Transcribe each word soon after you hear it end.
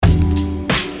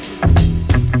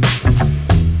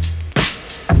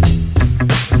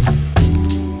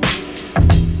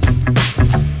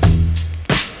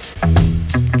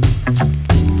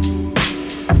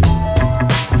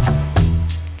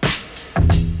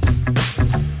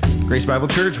Grace Bible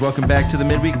Church, welcome back to the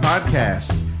Midweek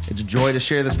Podcast. It's a joy to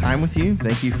share this time with you.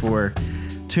 Thank you for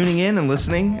tuning in and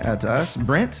listening to us.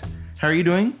 Brent, how are you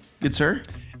doing? Good, sir?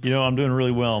 You know, I'm doing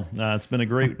really well. It's been a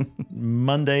great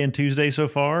Monday and Tuesday so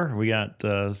far. We got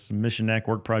some Mission Neck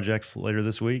work projects later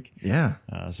this week. Yeah.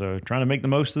 So trying to make the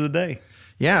most of the day.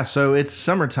 Yeah, so it's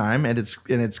summertime, and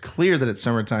it's clear that it's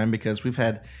summertime because we've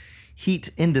had heat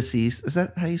indices. Is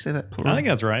that how you say that, plural? I think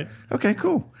that's right. Okay,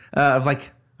 cool. Of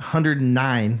like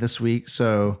 109 this week,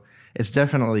 so it's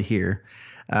definitely here.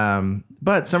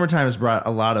 But summertime has brought a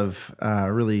lot of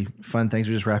really fun things.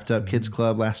 We just wrapped up Kids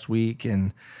Club last week,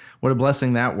 and what a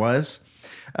blessing that was.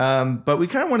 But we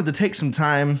kind of wanted to take some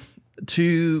time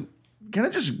to kind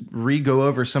of just re-go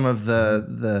over some of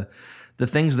the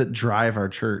things that drive our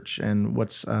church and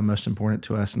what's most important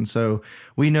to us. And so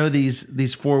we know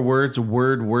these four words: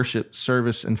 word, worship,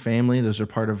 service, and family. Those are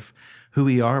part of who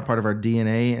we are, part of our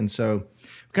DNA. And so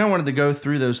we kind of wanted to go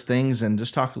through those things and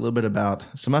just talk a little bit about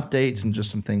some updates and just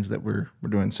some things that we're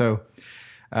doing. So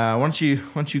why don't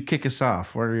you kick us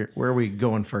off? Where are we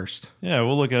going first? Yeah,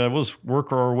 we'll just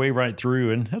work our way right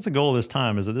through, and that's the goal of this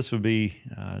time, is that this would be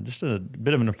just a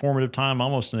bit of an informative time,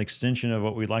 almost an extension of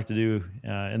what we'd like to do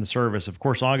in the service. Of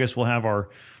course, August we'll have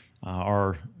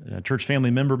our church family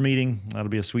member meeting. That'll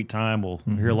be a sweet time. We'll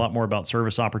hear a lot more about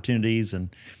service opportunities and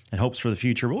hopes for the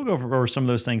future. We'll go over some of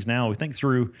those things now. We think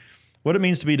through what it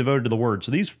means to be devoted to the Word.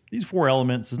 So these four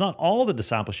elements is not all that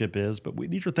discipleship is, but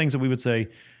these are things that we would say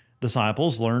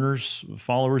disciples, learners,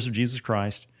 followers of Jesus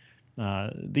Christ.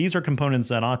 These are components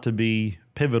that ought to be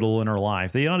pivotal in our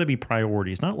life. They ought to be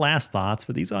priorities, not last thoughts,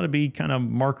 but these ought to be kind of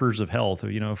markers of health.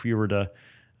 You know, if you were to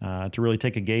really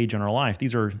take a gauge on our life,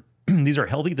 these are these are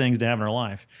healthy things to have in our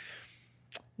life.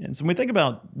 And so when we think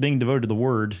about being devoted to the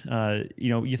Word,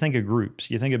 you think of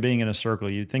groups, you think of being in a circle,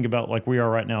 you think about like we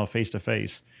are right now, face to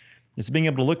face. It's being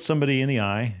able to look somebody in the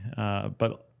eye,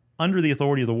 but under the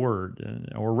authority of the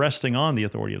Word, or resting on the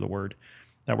authority of the Word,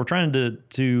 that we're trying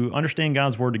to understand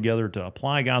God's Word together, to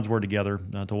apply God's Word together,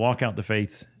 to walk out the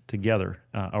faith together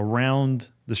around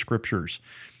the Scriptures.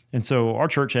 And so our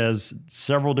church has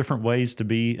several different ways to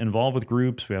be involved with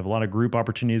groups. We have a lot of group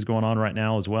opportunities going on right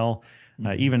now as well.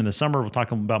 Even in the summer, we'll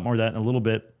talk about more of that in a little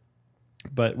bit.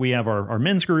 But we have our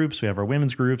men's groups, we have our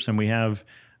women's groups, and we have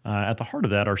at the heart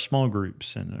of that, our small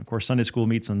groups. And of course, Sunday school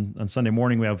meets on Sunday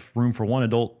morning. We have room for one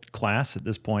adult class at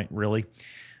this point, really,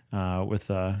 with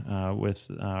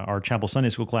our chapel Sunday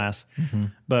school class.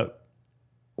 But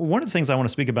one of the things I want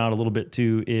to speak about a little bit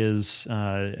too is,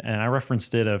 and I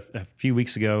referenced it a few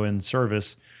weeks ago in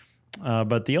service,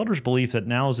 but the elders' belief that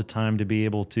now is a time to be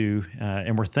able to,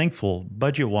 and we're thankful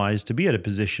budget-wise to be at a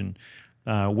position,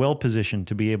 well-positioned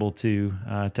to be able to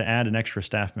add an extra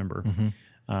staff member.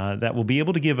 That will be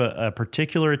able to give a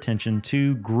particular attention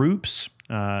to groups,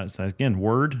 so again,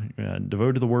 Word,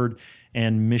 devoted to the Word,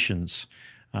 and missions.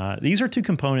 These are two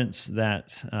components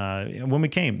that when we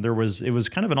came, it was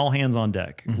kind of an all hands on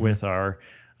deck with our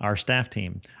staff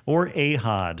team, or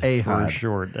AHOD for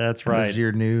short. That's right. That is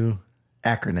your new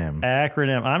acronym.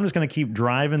 I'm just going to keep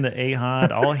driving the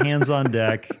AHOD, all hands on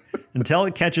deck, until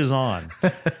it catches on.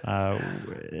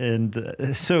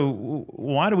 So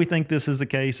why do we think this is the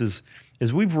case? Is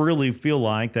we really feel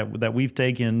like that we've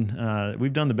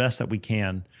done the best that we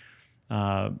can.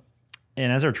 And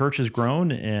as our church has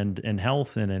grown and in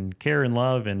health and in care and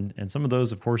love and some of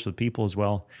those, of course, with people as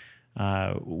well,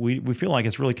 we feel like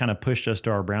it's really kind of pushed us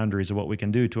to our boundaries of what we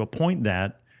can do, to a point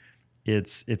that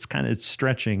it's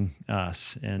stretching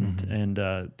us. And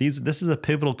this is a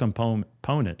pivotal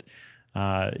component.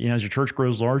 As your church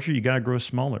grows larger, you got to grow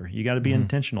smaller. You got to be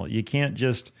intentional. You can't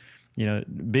just,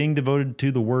 being devoted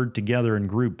to the Word together in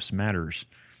groups matters.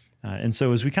 And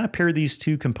so as we kind of pair these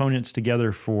two components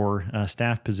together for a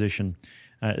staff position,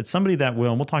 it's somebody that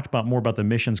will, and we'll talk more about the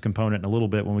missions component in a little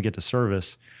bit when we get to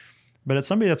service, but it's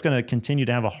somebody that's going to continue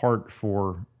to have a heart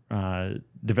for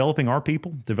developing our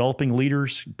people, developing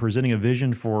leaders, presenting a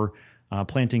vision for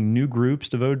planting new groups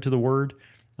devoted to the Word,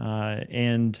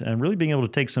 and really being able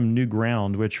to take some new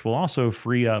ground, which will also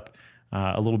free up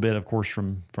a little bit, of course,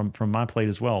 from my plate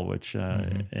as well, which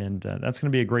and that's going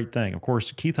to be a great thing. Of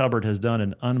course, Keith Hubbard has done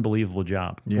an unbelievable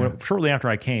job. Yeah. Shortly after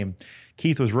I came,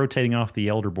 Keith was rotating off the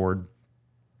elder board,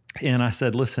 and I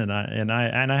said, "Listen,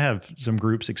 I have some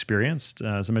groups experienced,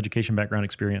 some education background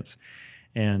experience,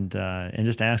 and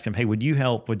just asked him, hey, would you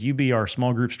help? Would you be our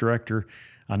small groups director?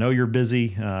 I know you're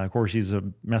busy. Of course, he's a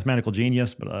mathematical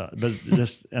genius, but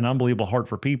just an unbelievable heart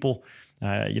for people."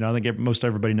 I think most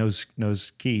everybody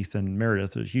knows Keith and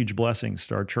Meredith. They're huge blessings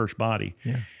to our church body.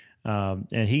 Yeah.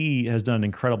 And he has done an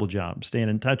incredible job staying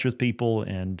in touch with people.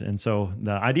 And so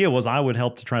the idea was I would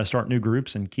help to try to start new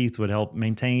groups, and Keith would help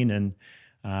maintain,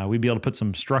 and we'd be able to put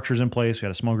some structures in place. We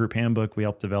had a small group handbook we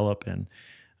helped develop, and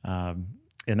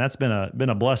that's been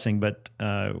a blessing. But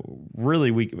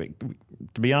really, we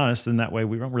to be honest, in that way,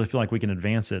 we don't really feel like we can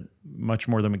advance it much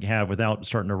more than we have without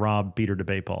starting to rob Peter to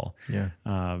pay Paul. Yeah.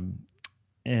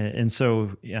 And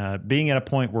so being at a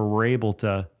point where we're able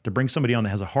to bring somebody on that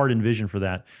has a heart and vision for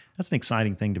that, that's an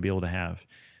exciting thing to be able to have.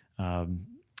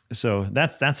 So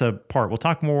that's a part. We'll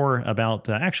talk more about,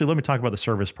 actually, let me talk about the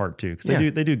service part too,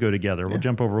 because they do go together. We'll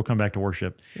jump over, we'll come back to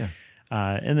worship. Yeah.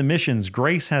 In the missions,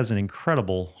 Grace has an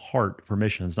incredible heart for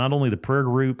missions. Not only the prayer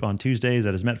group on Tuesdays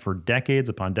that has met for decades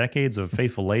upon decades of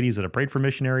faithful ladies that have prayed for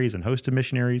missionaries and hosted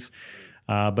missionaries,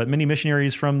 but many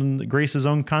missionaries from Grace's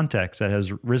own context that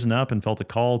has risen up and felt a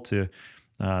call to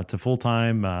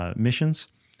full-time missions.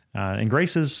 And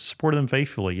Grace has supported them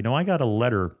faithfully. You know, I got a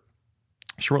letter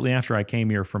shortly after I came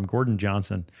here from Gordon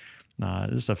Johnson.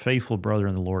 This is a faithful brother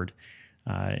in the Lord.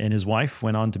 And his wife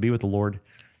went on to be with the Lord.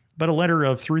 But a letter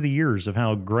of through the years of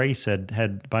how Grace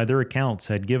had by their accounts,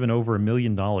 had given over $1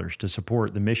 million to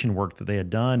support the mission work that they had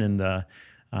done, and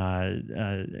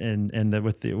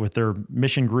with their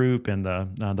mission group and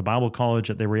the Bible college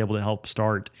that they were able to help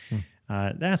start.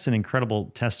 That's an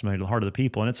incredible testimony to the heart of the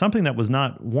people, and it's something that was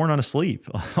not worn on a sleeve.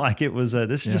 Like it was.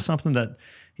 This is just something that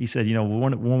he said. You know,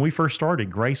 when we first started,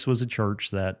 Grace was a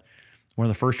church that one of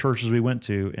the first churches we went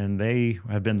to, and they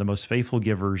have been the most faithful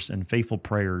givers and faithful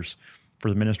prayers for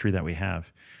the ministry that we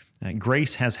have.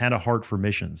 Grace has had a heart for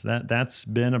missions. That's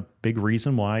been a big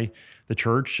reason why the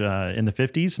church in the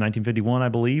 50s, 1951, I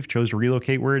believe, chose to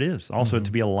relocate where it is. Also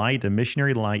to be a light, a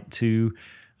missionary light to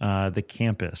the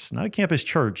campus. Not a campus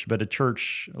church, but a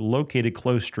church located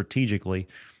close strategically,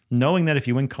 knowing that if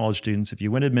you win college students, if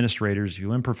you win administrators, if you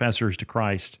win professors to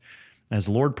Christ, as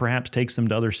the Lord perhaps takes them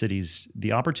to other cities,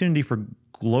 the opportunity for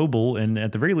global and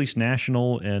at the very least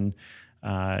national and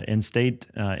state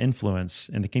influence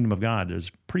in the kingdom of God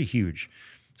is pretty huge.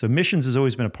 So missions has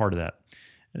always been a part of that.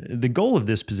 The goal of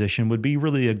this position would be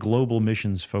really a global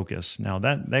missions focus. Now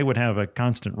that they would have a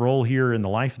constant role here in the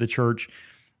life of the church,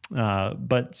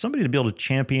 but somebody to be able to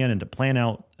champion and to plan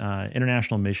out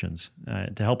international missions,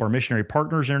 to help our missionary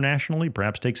partners internationally,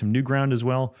 perhaps take some new ground as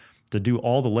well, to do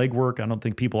all the legwork. I don't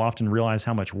think people often realize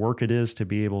how much work it is to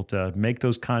be able to make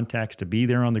those contacts, to be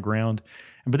there on the ground,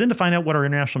 but then to find out what our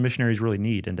international missionaries really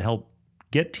need and to help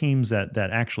get teams that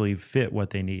actually fit what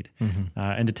they need,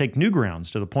 and to take new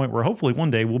grounds to the point where hopefully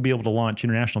one day we'll be able to launch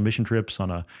international mission trips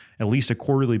on at least a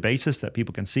quarterly basis that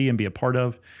people can see and be a part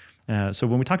of. So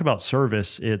when we talk about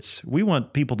service, we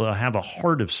want people to have a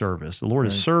heart of service. The Lord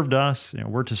has served us,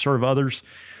 we're to serve others.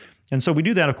 And so we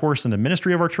do that, of course, in the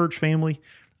ministry of our church family.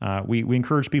 We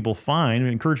encourage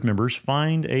members,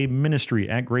 find a ministry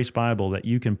at Grace Bible that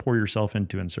you can pour yourself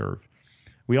into and serve.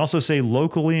 We also say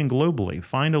locally and globally,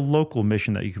 find a local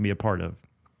mission that you can be a part of.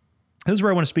 This is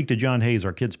where I want to speak to John Hayes,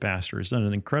 our kids pastor. He's done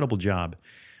an incredible job.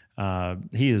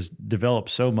 He has developed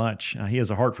so much. He has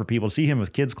a heart for people. To see him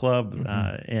with Kids Club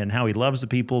and how he loves the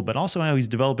people, but also how he's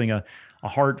developing a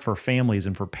heart for families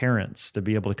and for parents to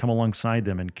be able to come alongside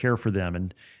them and care for them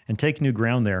and take new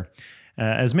ground there.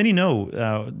 As many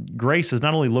know, Grace is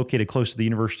not only located close to the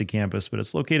university campus, but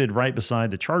it's located right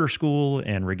beside the charter school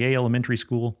and Regay Elementary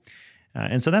School.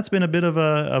 And so that's been a bit of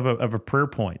a prayer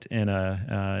point and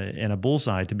a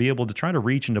bullseye to be able to try to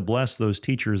reach and to bless those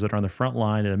teachers that are on the front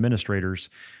line and administrators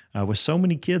with so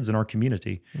many kids in our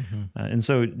community. And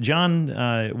so John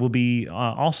will be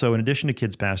also, in addition to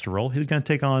kids pastor role, he's going to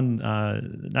take on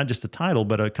not just the title,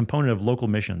 but a component of local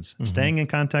missions, staying in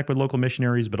contact with local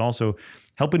missionaries, but also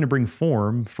helping to bring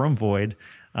form from Void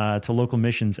to local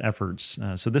missions efforts.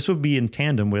 So this would be in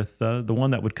tandem with the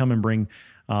one that would come and bring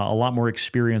a lot more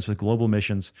experience with global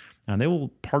missions. And they will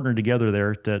partner together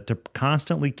there to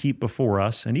constantly keep before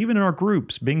us, and even in our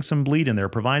groups, being some bleed in there,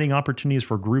 providing opportunities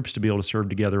for groups to be able to serve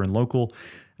together in local,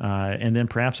 and then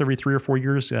perhaps every 3 or 4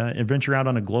 years, venture out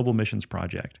on a global missions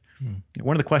project.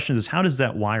 One of the questions is, how does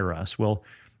that wire us? Well,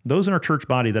 those in our church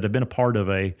body that have been a part of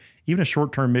even a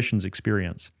short-term missions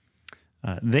experience,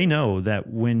 they know that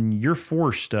when you're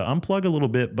forced to unplug a little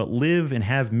bit, but live and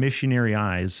have missionary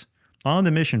eyes on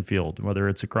the mission field, whether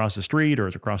it's across the street or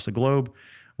it's across the globe,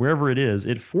 wherever it is,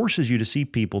 it forces you to see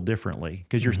people differently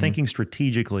because you're thinking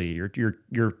strategically.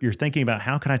 You're thinking about,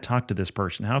 how can I talk to this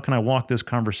person? How can I walk this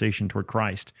conversation toward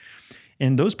Christ?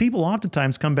 And those people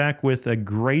oftentimes come back with a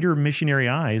greater missionary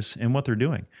eyes in what they're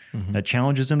doing. That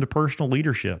challenges them to personal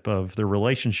leadership of their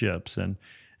relationships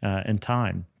and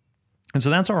time. And so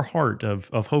that's our heart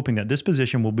of hoping that this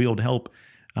position will be able to help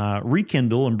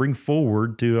rekindle and bring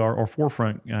forward to our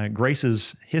forefront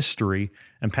Grace's history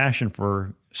and passion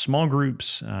for small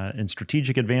groups and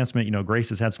strategic advancement. Grace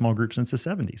has had small groups since the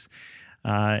 70s.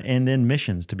 And then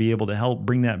missions, to be able to help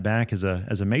bring that back as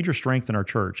a major strength in our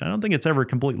church. I don't think it's ever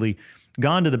completely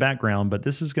gone to the background, but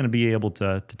this is going to be able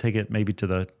to take it maybe to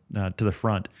the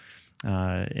front.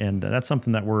 And that's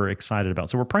something that we're excited about.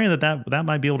 So we're praying that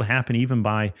might be able to happen even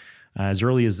by as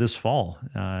early as this fall,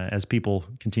 as people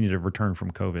continue to return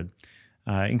from COVID.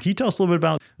 And can you tell us a little bit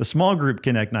about the small group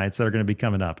Connect nights that are going to be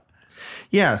coming up?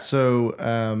 Yeah. So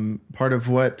part of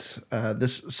what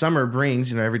this summer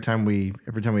brings, every time we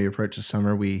approach the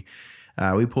summer, we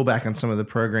pull back on some of the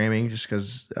programming just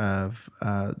because of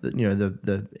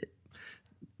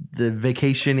the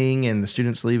vacationing and the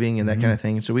students leaving and that kind of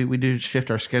thing. So we do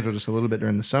shift our schedule just a little bit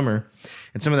during the summer,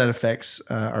 and some of that affects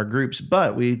our groups.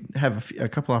 But we have a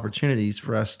couple opportunities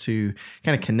for us to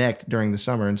kind of connect during the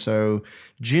summer. And so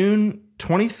June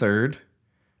 23rd,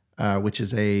 which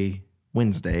is a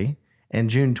Wednesday, and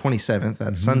June 27th,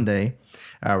 that's Sunday,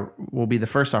 will be the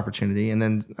first opportunity. And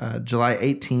then July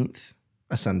 18th,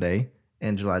 a Sunday,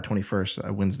 and July 21st,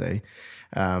 a Wednesday,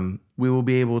 we will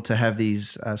be able to have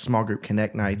these small group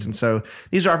connect nights. And so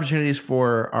these are opportunities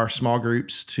for our small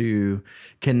groups to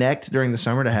connect during the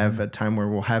summer, to have a time where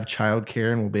we'll have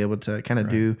childcare and we'll be able to kind of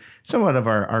do somewhat of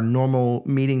our normal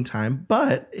meeting time.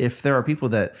 But if there are people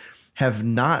that have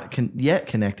not yet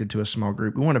connected to a small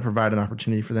group, we want to provide an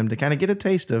opportunity for them to kind of get a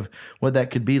taste of what that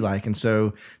could be like. And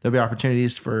so there'll be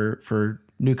opportunities for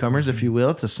newcomers, if you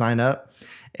will, to sign up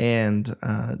and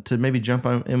to maybe jump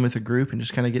in with a group and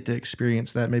just kind of get to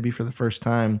experience that maybe for the first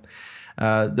time.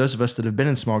 Those of us that have been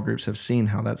in small groups have seen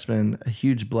how that's been a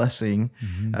huge blessing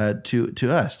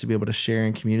to us, to be able to share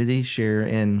in community, share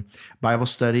in Bible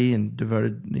study, and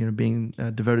being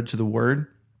devoted to the Word,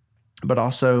 but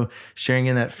also sharing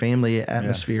in that family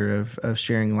atmosphere of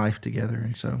sharing life together.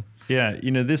 And so,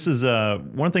 this is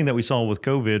one thing that we saw with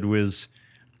COVID was,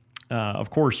 of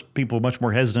course, people much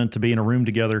more hesitant to be in a room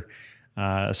together,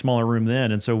 a smaller room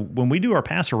then. And so when we do our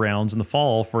pass arounds in the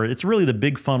fall, it's really the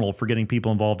big funnel for getting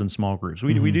people involved in small groups.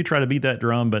 We do try to beat that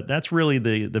drum, but that's really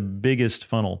the biggest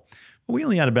funnel. We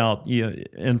only had about,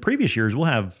 in previous years, we'll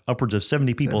have upwards of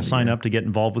 70 people sign up to get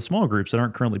involved with small groups that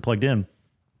aren't currently plugged in.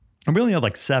 And we only had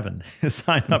like 7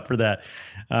 sign up for that.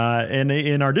 And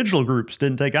in our digital groups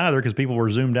didn't take either because people were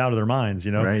zoomed out of their minds,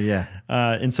 Right, yeah.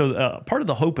 And so part of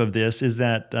the hope of this is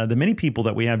that the many people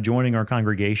that we have joining our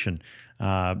congregation,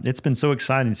 it's been so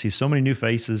exciting to see so many new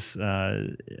faces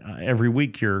every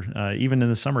week here, even in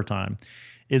the summertime,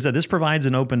 is that this provides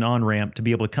an open on-ramp to be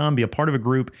able to come, be a part of a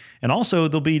group. And also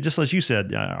there'll be, just as you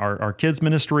said, our kids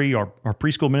ministry, our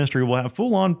preschool ministry will have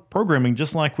full-on programming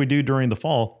just like we do during the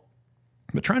fall.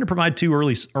 But trying to provide 2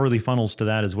 early funnels to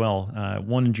that as well,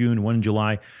 one in June, one in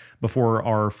July, before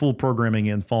our full programming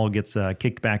in fall gets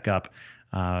kicked back up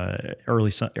early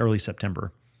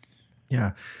September.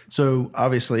 Yeah. So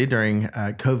obviously during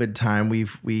COVID time,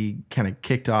 we kind of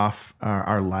kicked off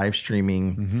our live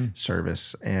streaming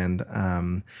service,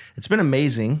 and it's been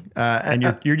amazing.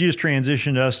 And you just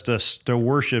transitioned us to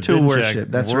worship. To worship.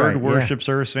 That's right. Worship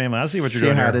service family. I see what you're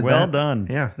doing here. Well done.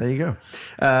 Yeah. There you go.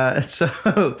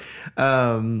 So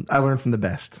I learned from the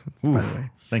best, by the way.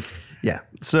 Thank you. Yeah.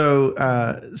 So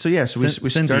we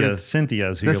started.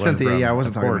 Cynthia's who That's you learned Cynthia. from. Yeah, I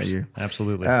wasn't Of talking course. about you.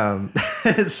 Absolutely.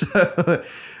 So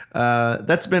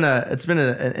it's been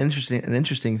an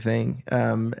interesting thing.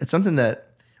 It's something that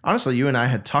honestly you and I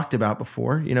had talked about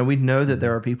before. We know that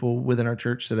there are people within our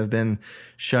church that have been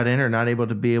shut in or not able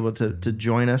to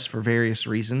join us for various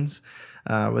reasons,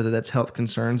 whether that's health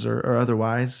concerns or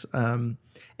otherwise. And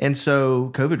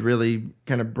so COVID really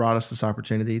kind of brought us this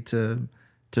opportunity to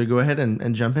go ahead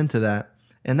and jump into that.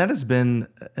 And that has been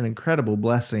an incredible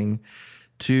blessing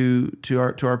to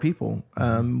our people.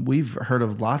 We've heard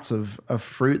of lots of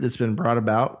fruit that's been brought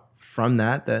about from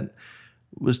that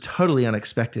was totally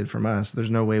unexpected from us. There's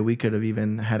no way we could have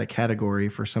even had a category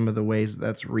for some of the ways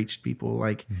that's reached people.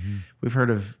 Like we've heard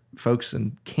of folks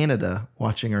in Canada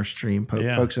watching our stream,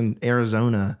 folks in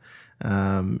Arizona,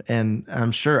 and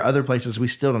I'm sure other places we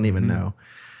still don't even know.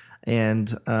 And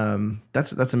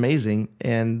that's amazing.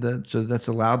 And so that's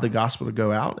allowed the gospel to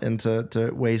go out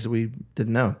into ways that we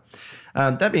didn't know.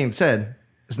 That being said,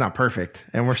 it's not perfect,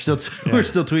 and we're still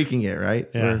tweaking it, right?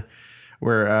 Yeah.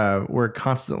 We're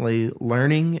constantly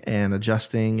learning and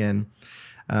adjusting, and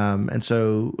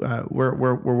so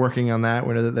we're working on that.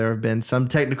 We know that there have been some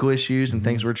technical issues and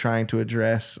things we're trying to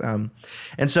address.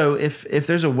 And so if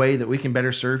there's a way that we can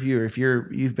better serve you, or if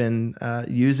you've been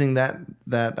using that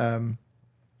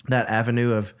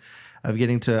avenue of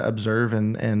getting to observe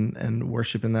and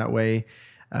worship in that way,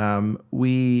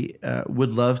 We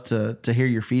would love to hear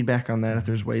your feedback on that. If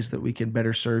there's ways that we can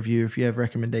better serve you, if you have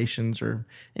recommendations or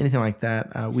anything like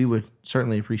that, we would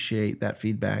certainly appreciate that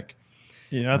feedback.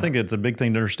 Yeah, I think it's a big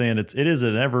thing to understand. It is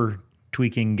an ever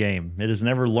tweaking game. It is an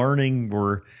ever learning.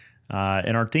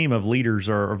 And our team of leaders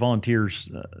or volunteers,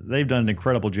 they've done an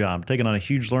incredible job, taking on a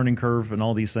huge learning curve and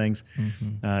all these things.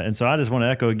 And so I just want to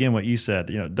echo again what you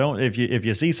said. Don't if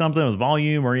you see something with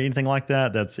volume or anything like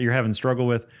that that's you're having struggle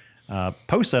with,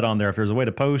 post that on there if there's a way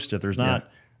to post. If there's not,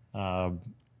 do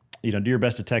your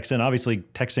best to text in. Obviously,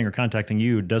 texting or contacting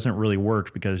you doesn't really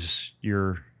work because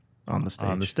you're on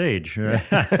the stage. Right?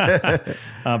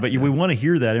 But we want to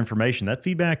hear that information. That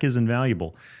feedback is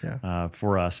invaluable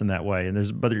for us in that way.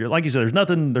 And but like you said,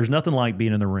 there's nothing like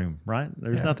being in the room, right?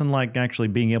 There's nothing like actually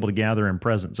being able to gather in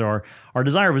presence. So our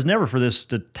desire was never for this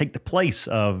to take the place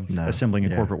of assembling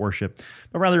in corporate worship,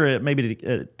 but rather maybe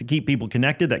to keep people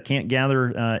connected that can't gather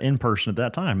in person at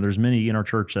that time. There's many in our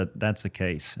church that's the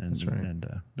case. And, that's right.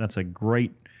 And that's a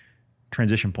great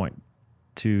transition point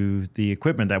to the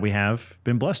equipment that we have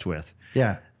been blessed with.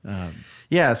 Yeah.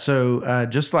 So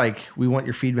just like we want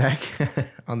your feedback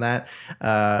on that,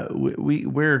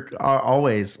 we're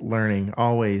always learning,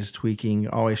 always tweaking,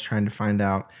 always trying to find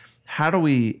out how do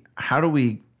we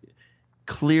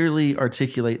clearly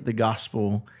articulate the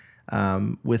gospel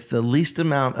with the least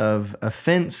amount of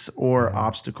offense or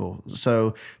obstacle.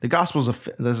 So the gospel's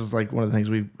this is like one of the things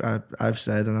I've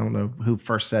said, and I don't know who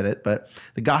first said it, but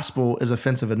the gospel is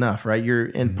offensive enough, right?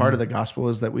 Part of the gospel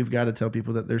is that we've got to tell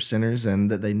people that they're sinners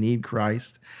and that they need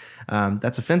Christ.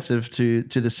 That's offensive to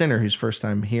the sinner who's first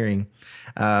time hearing.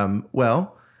 We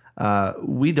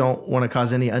don't want to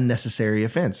cause any unnecessary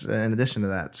offense in addition to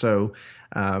that. So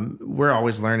we're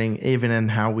always learning, even in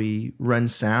how we run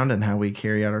sound and how we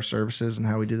carry out our services and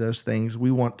how we do those things.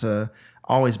 We want to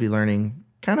always be learning,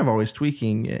 kind of always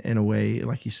tweaking in a way,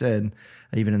 like you said,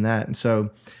 even in that. And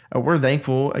so we're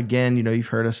thankful. Again, you've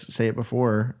heard us say it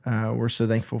before. We're so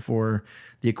thankful for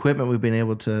the equipment we've been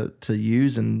able to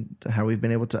use and how we've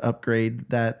been able to upgrade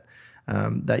that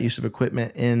use of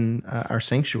equipment in our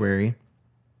sanctuary.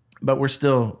 But we're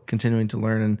still continuing to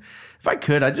learn. And if I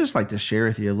could, I'd just like to share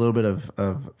with you a little bit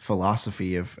of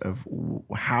philosophy of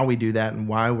how we do that and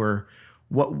why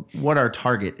what our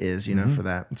target is, for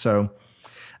that. So,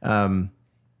 kind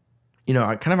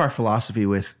of our philosophy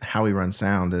with how we run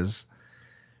sound is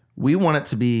we want it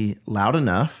to be loud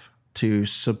enough to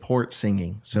support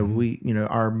singing. So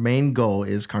our main goal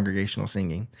is congregational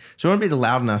singing. So we want to be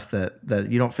loud enough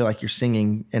that you don't feel like you're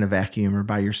singing in a vacuum or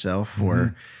by yourself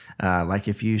or like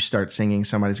if you start singing,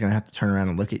 somebody's going to have to turn around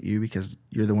and look at you because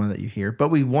you're the one that you hear. But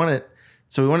we want it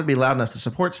to be loud enough to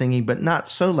support singing, but not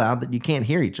so loud that you can't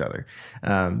hear each other.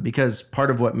 Because part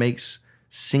of what makes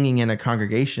singing in a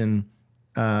congregation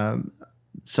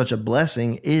such a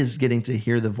blessing is getting to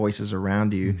hear the voices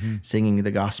around you, singing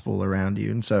the gospel around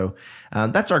you. And so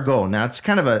that's our goal. Now it's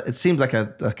kind of it seems like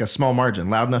a small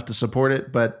margin, loud enough to support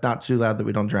it, but not too loud that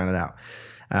we don't drown it out.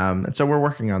 And so we're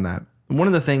working on that. One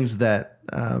of the things that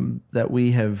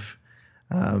we have,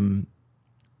 been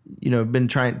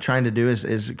trying to do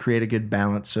is create a good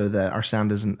balance so that our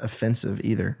sound isn't offensive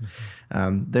either.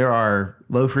 There are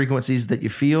low frequencies that you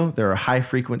feel. There are high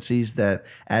frequencies that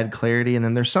add clarity, and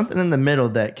then there's something in the middle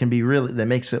that can be that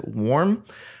makes it warm,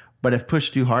 but if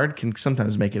pushed too hard, can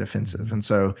sometimes make it offensive. And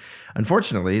so,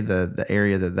 unfortunately, the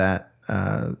area that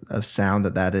of sound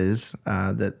that is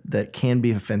that can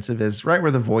be offensive is right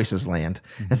where the voices land.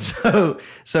 And so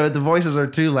if the voices are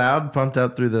too loud, pumped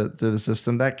up through the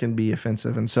system, that can be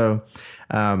offensive. And so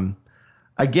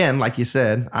again, like you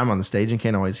said, I'm on the stage and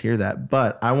can't always hear that,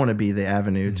 but I want to be the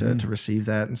avenue to receive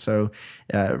that. And so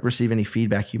receive any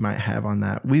feedback you might have on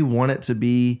that. We want it to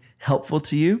be helpful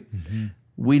to you.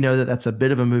 We know that that's a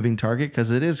bit of a moving target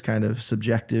because it is kind of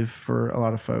subjective for a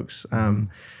lot of folks. Brent,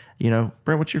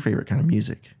 what's your favorite kind of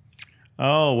music?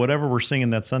 Oh, whatever we're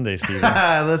singing that Sunday, Steve.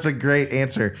 That's a great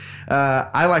answer.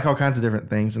 I like all kinds of different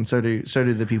things, and so do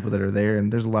the people that are there.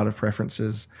 And there's a lot of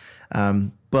preferences,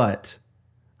 but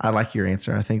I like your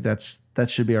answer. I think that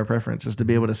should be our preference: is to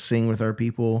be able to sing with our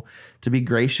people, to be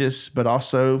gracious, but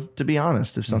also to be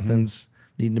honest. If something's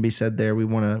needing to be said there, we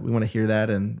want to hear that,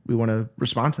 and we want to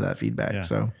respond to that feedback. Yeah.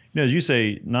 So, as you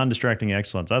say, non-distracting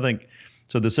excellence. I think.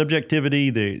 So the subjectivity,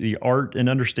 the art and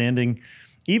understanding,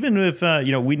 even if,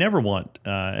 we never want,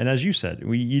 and as you said,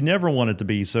 you never want it to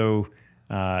be so,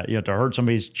 to hurt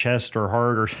somebody's chest or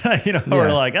heart or,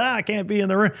 or like, I can't be in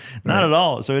the room. Not at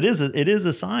all. So it is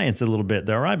a science a little bit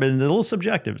though, right? But it's a little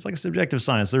subjective. It's like a subjective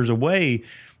science. There's a way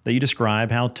that you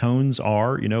describe how tones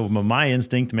are, my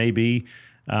instinct may be,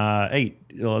 hey,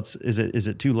 is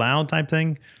it too loud type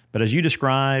thing? But as you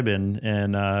describe,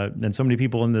 and so many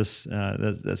people in this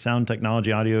the sound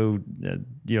technology audio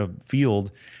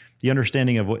field, the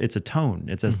understanding of what it's a tone,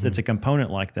 it's a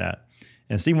component like that.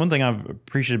 And Steve, one thing I've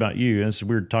appreciated about you, and it's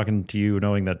weird talking to you,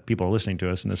 knowing that people are listening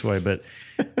to us in this way, but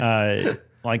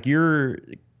like your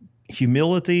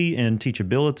humility and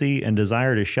teachability and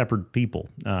desire to shepherd people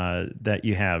that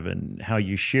you have, and how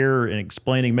you share and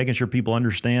explaining, making sure people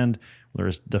understand, whether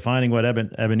it's defining what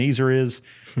Ebenezer is,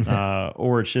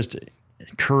 or it's just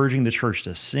encouraging the church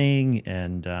to sing,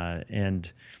 and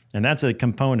that's a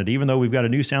component. Even though we've got a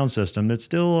new sound system, it's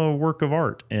still a work of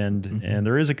art, and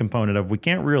there is a component of we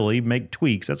can't really make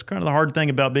tweaks. That's kind of the hard thing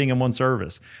about being in one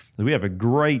service. We have a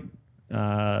great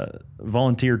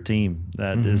volunteer team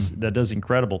that does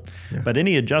incredible, but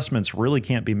any adjustments really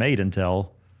can't be made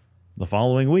until the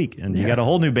following week, and you got a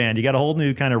whole new band, you got a whole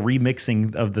new kind of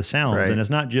remixing of the sounds, and it's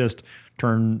not just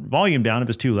turn volume down if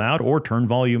it's too loud, or turn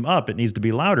volume up. It needs to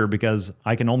be louder because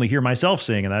I can only hear myself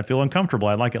sing and I feel uncomfortable.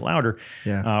 I'd like it louder.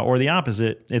 Or the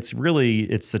opposite. It's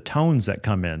the tones that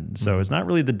come in. So it's not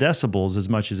really the decibels as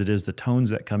much as it is the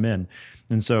tones that come in.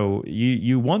 And so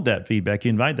you want that feedback. You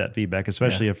invite that feedback,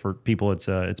 especially if for people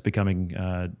it's becoming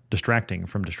distracting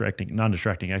from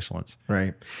non-distracting excellence.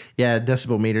 Right. Yeah.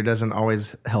 Decibel meter doesn't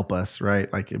always help us,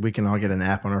 right? Like we can all get an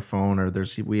app on our phone, or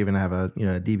we even have a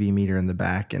dB meter in the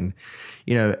back, and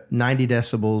 90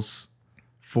 decibels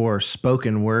for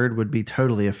spoken word would be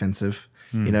totally offensive.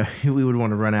 We would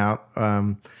want to run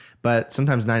out. But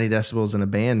sometimes 90 decibels in a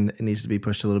band, it needs to be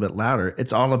pushed a little bit louder.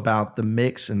 It's all about the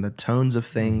mix and the tones of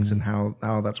things and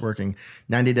how that's working.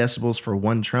 90 decibels for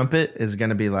one trumpet is going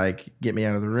to be like, get me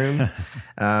out of the room.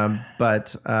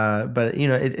 But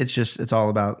it's all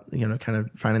about, kind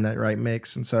of finding that right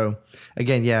mix. And so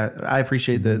again, I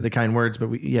appreciate the kind words, but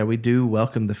we do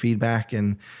welcome the feedback,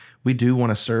 and we do want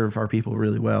to serve our people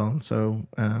really well. And so,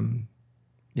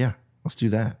 let's do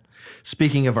that.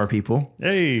 Speaking of our people,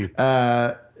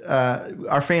 our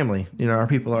family, our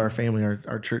people are our family.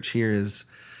 Our church here is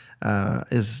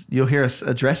you'll hear us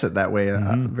address it that way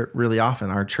really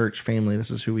often. Our church family, this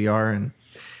is who we are. And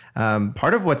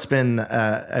part of what's been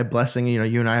a blessing,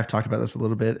 you and I have talked about this a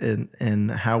little bit, in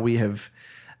how we have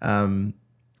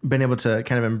been able to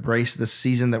kind of embrace this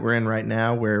season that we're in right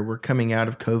now, where we're coming out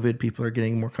of COVID. People are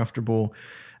getting more comfortable.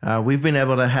 We've been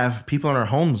able to have people in our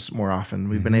homes more often.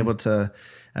 We've been able to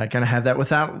kind of have that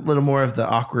without a little more of the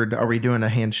awkward, are we doing a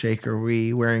handshake? Are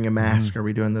we wearing a mask? Are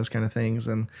we doing those kind of things?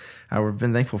 And we've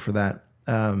been thankful for that.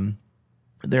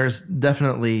 There's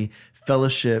definitely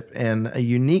fellowship and a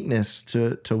uniqueness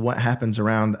to what happens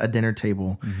around a dinner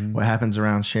table, what happens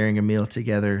around sharing a meal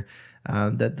together,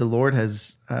 that the Lord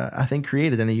has, I think,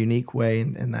 created in a unique way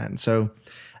in that. And so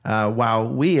while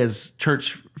we as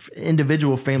church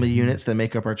individual family units that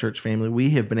make up our church family,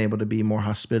 we have been able to be more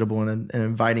hospitable and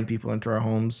inviting people into our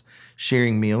homes,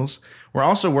 sharing meals. We're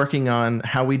also working on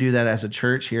how we do that as a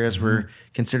church here, as we're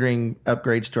considering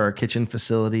upgrades to our kitchen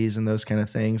facilities and those kind of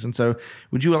things. And so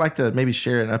would you like to maybe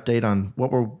share an update on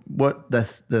what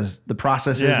the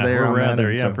process is there? We're around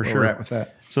there. So for where sure. we're at with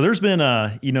that. So there's been,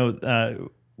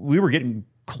 we were getting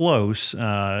close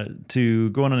to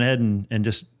going on ahead and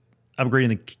just upgrading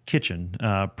the kitchen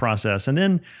process. And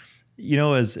then,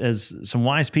 as some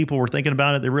wise people were thinking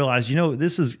about it, they realized,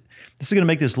 this is going to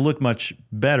make this look much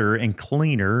better and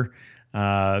cleaner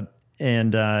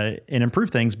and improve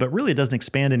things, but really it doesn't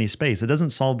expand any space. It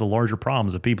doesn't solve the larger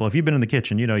problems of people. If you've been in the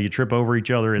kitchen, you trip over each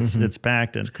other. It's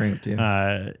packed and it's cramped.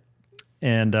 Yeah.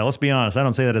 And let's be honest, I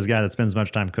don't say that as a guy that spends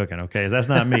much time cooking. Okay, that's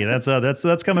not me.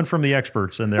 That's coming from the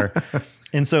experts in there.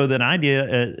 And so that idea,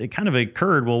 it kind of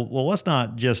occurred. Well, let's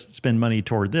not just spend money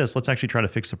toward this. Let's actually try to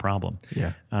fix the problem.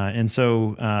 Yeah. And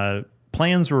so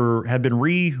plans have been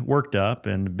reworked up.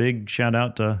 And big shout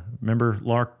out to member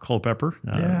Laura Culpepper.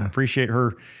 Appreciate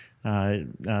her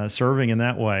serving in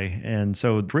that way. And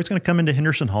so it's going to come into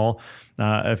Henderson Hall.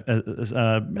 I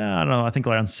don't know, I think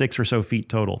around 6 or so feet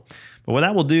total. But what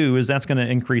that will do is that's going to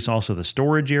increase also the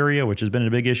storage area, which has been a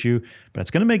big issue, but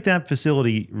it's going to make that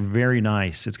facility very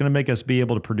nice. It's going to make us be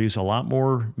able to produce a lot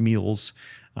more meals,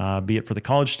 be it for the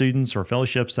college students or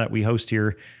fellowships that we host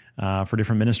here for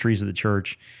different ministries of the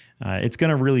church. It's going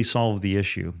to really solve the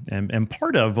issue. And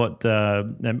part of what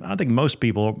I think most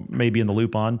people may be in the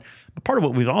loop on, but part of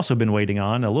what we've also been waiting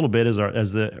on a little bit is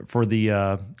the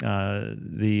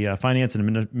finance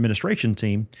and administration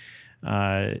team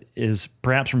is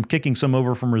perhaps from kicking some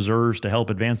over from reserves to help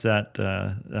advance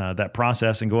that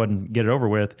process and go ahead and get it over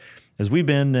with. As we've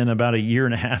been in about a year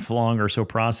and a half long or so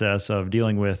process of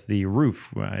dealing with the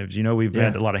roof. As you know, we've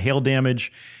had a lot of hail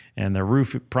damage and the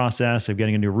roof process of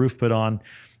getting a new roof put on.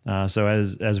 So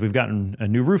as we've gotten a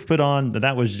new roof put on,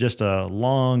 that was just a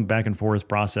long back and forth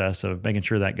process of making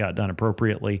sure that got done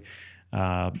appropriately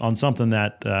on something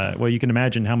that, well, you can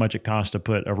imagine how much it costs to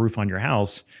put a roof on your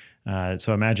house.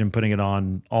 So imagine putting it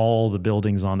on all the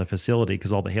buildings on the facility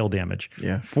because all the hail damage.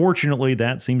 Yeah. Fortunately,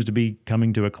 that seems to be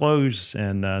coming to a close,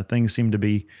 and things seem to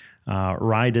be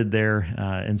righted there.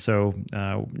 And so,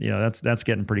 that's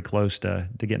getting pretty close to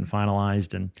getting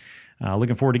finalized, and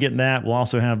looking forward to getting that. We'll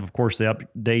also have, of course, the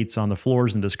updates on the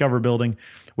floors in Discover Building.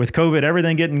 With COVID,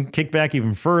 everything getting kicked back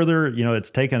even further. It's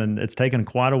taken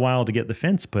quite a while to get the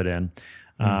fence put in.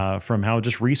 From how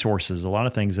just resources, a lot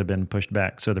of things have been pushed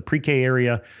back. So the pre-K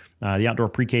area, the outdoor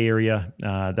pre-K area,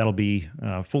 that'll be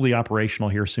fully operational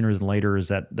here sooner than later as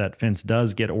that fence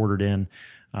does get ordered in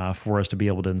for us to be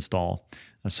able to install.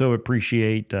 So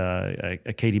appreciate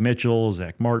Katie Mitchell,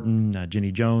 Zach Martin,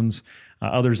 Jenny Jones,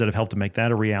 others that have helped to make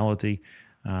that a reality.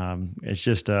 It's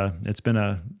just it's been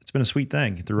a sweet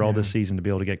thing through all this season to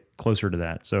be able to get closer to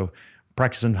that. So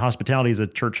practicing hospitality as a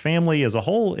church family as a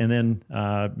whole, and then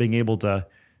being able to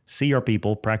see our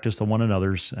people practice the one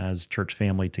another's as church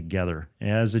family together,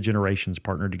 as the generations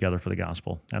partner together for the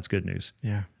gospel. That's good news.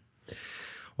 Yeah.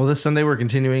 Well, this Sunday we're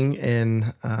continuing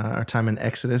in our time in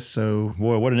Exodus. So,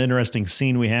 boy, what an interesting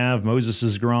scene we have. Moses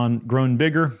has grown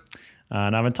bigger.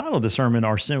 And I've entitled the sermon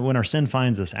 "When Our Sin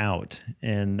Finds Us Out,"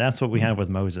 and that's what we have with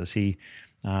Moses. He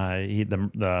kills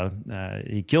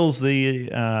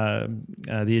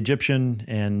the Egyptian,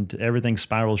 and everything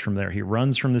spirals from there. He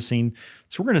runs from the scene.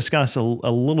 So we're going to discuss a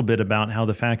little bit about how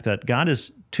the fact that God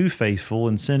is too faithful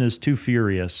and sin is too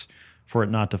furious for it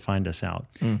not to find us out.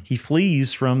 He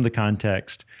flees from the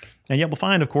context. And yet we'll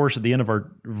find, of course, at the end of our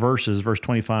verses, verse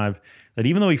 25, that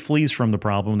even though he flees from the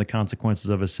problem, the consequences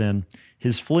of his sin,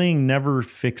 his fleeing never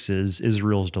fixes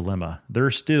Israel's dilemma.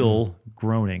 They're still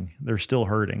groaning. They're still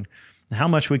hurting. How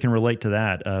much we can relate to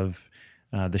that of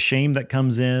the shame that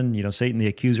comes in, Satan, the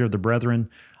accuser of the brethren,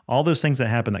 all those things that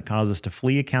happen that cause us to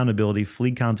flee accountability,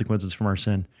 flee consequences from our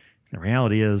sin. The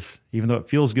reality is, even though it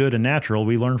feels good and natural,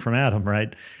 we learn from Adam,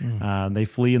 right? They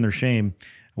flee in their shame.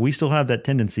 We still have that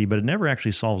tendency, but it never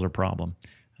actually solves our problem.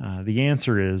 The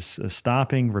answer is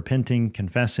stopping, repenting,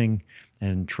 confessing,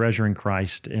 and treasuring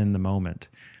Christ in the moment.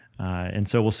 And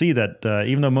so we'll see that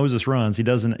even though Moses runs,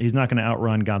 he's not going to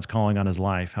outrun God's calling on his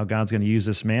life. How God's going to use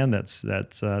this man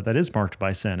that is marked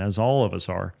by sin, as all of us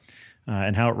are,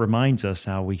 and how it reminds us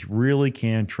how we really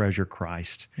can treasure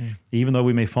Christ, even though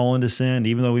we may fall into sin,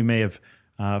 even though we may have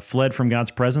fled from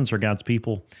God's presence or God's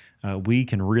people. We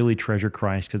can really treasure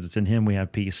Christ because it's in Him we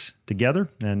have peace together,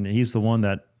 and He's the one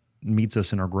that meets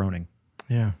us in our groaning.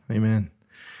 Yeah, amen.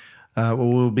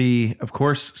 We'll be, of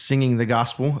course, singing the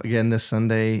gospel again this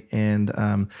Sunday, and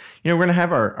we're going to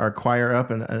have our choir up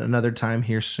another time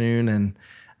here soon. And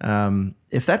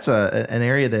if that's an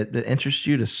area that interests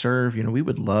you to serve, we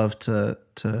would love to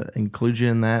include you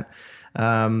in that.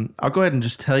 I'll go ahead and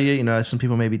just tell you, some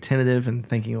people may be tentative and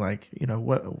thinking like,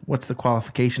 what's the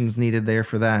qualifications needed there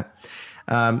for that?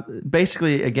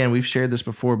 Basically, again, we've shared this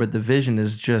before, but the vision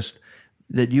is just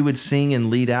that you would sing and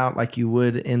lead out like you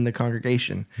would in the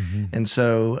congregation. And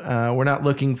so we're not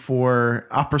looking for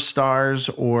opera stars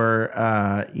or,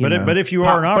 But if you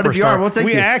are an opera star, we'll take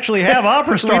we you. actually have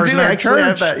opera stars in our church.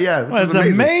 Have that, yeah. Well, it's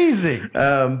amazing.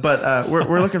 But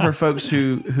we're looking for folks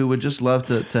who would just love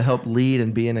to help lead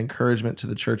and be an encouragement to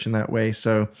the church in that way.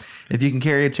 So if you can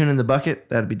carry a tune in the bucket,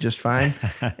 that'd be just fine.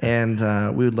 And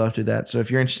we would love to do that. So if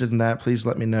you're interested in that, please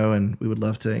let me know, and we would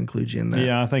love to include you in that.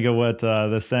 Yeah, I think of what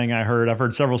the saying I heard. I've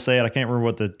heard several say it. I can't remember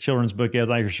what the children's book is.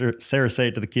 I hear Sarah say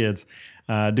it to the kids.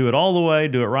 Do it all the way,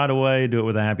 do it right away, do it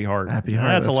with a happy heart. Happy heart.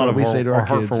 That's a lot of we say to our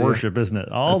heart kids, for worship, isn't it?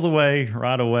 All the way,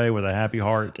 right away with a happy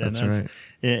heart. And that's right.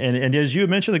 And as you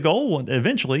mentioned, the goal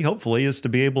eventually, hopefully, is to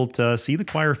be able to see the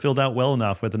choir filled out well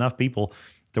enough with enough people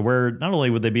to where not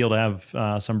only would they be able to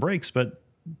have some breaks, but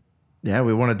yeah,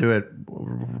 we want to do it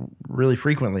really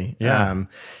frequently. Yeah.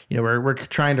 We're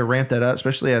trying to ramp that up,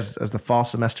 especially as the fall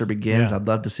semester begins. Yeah. I'd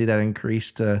love to see that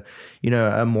increase to,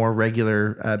 a more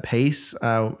regular pace.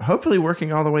 Hopefully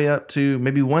working all the way up to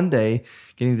maybe one day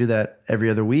getting to do that every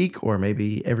other week or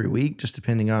maybe every week, just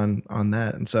depending on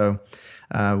that. And so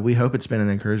we hope it's been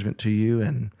an encouragement to you,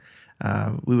 and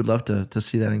we would love to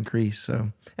see that increase.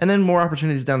 So, and then more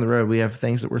opportunities down the road. We have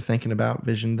things that we're thinking about,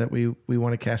 vision that we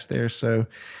want to cast there. So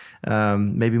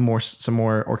maybe some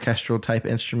more orchestral type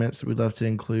instruments that we'd love to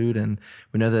include. And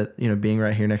we know that, being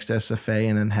right here next to SFA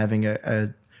and then having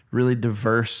a really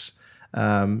diverse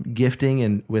gifting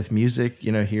and with music,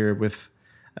 here with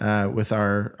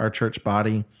our church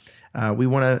body, we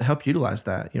want to help utilize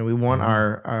that. We want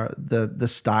our the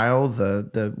style,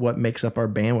 the what makes up our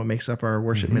band, what makes up our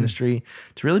worship ministry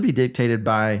to really be dictated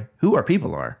by who our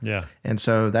people are. Yeah. And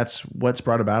so that's what's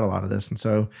brought about a lot of this. And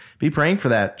so be praying for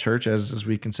that, church, as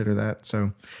we consider that.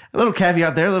 So a little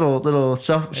caveat there, little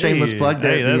shameless plug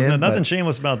there. Hey, there's nothing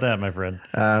shameless about that, my friend.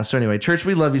 So anyway, church,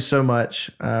 we love you so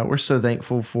much. We're so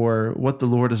thankful for what the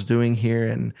Lord is doing here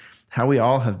and how we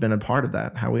all have been a part of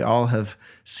that, how we all have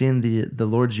seen the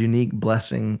Lord's unique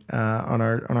blessing on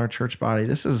our church body.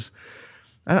 This is,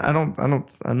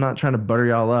 I'm not trying to butter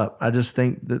y'all up. I just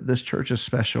think that this church is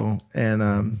special,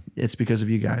 and it's because of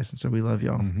you guys. And so we love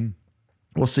y'all.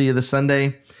 We'll see you this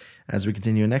Sunday as we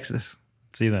continue in Exodus.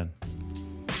 See you then.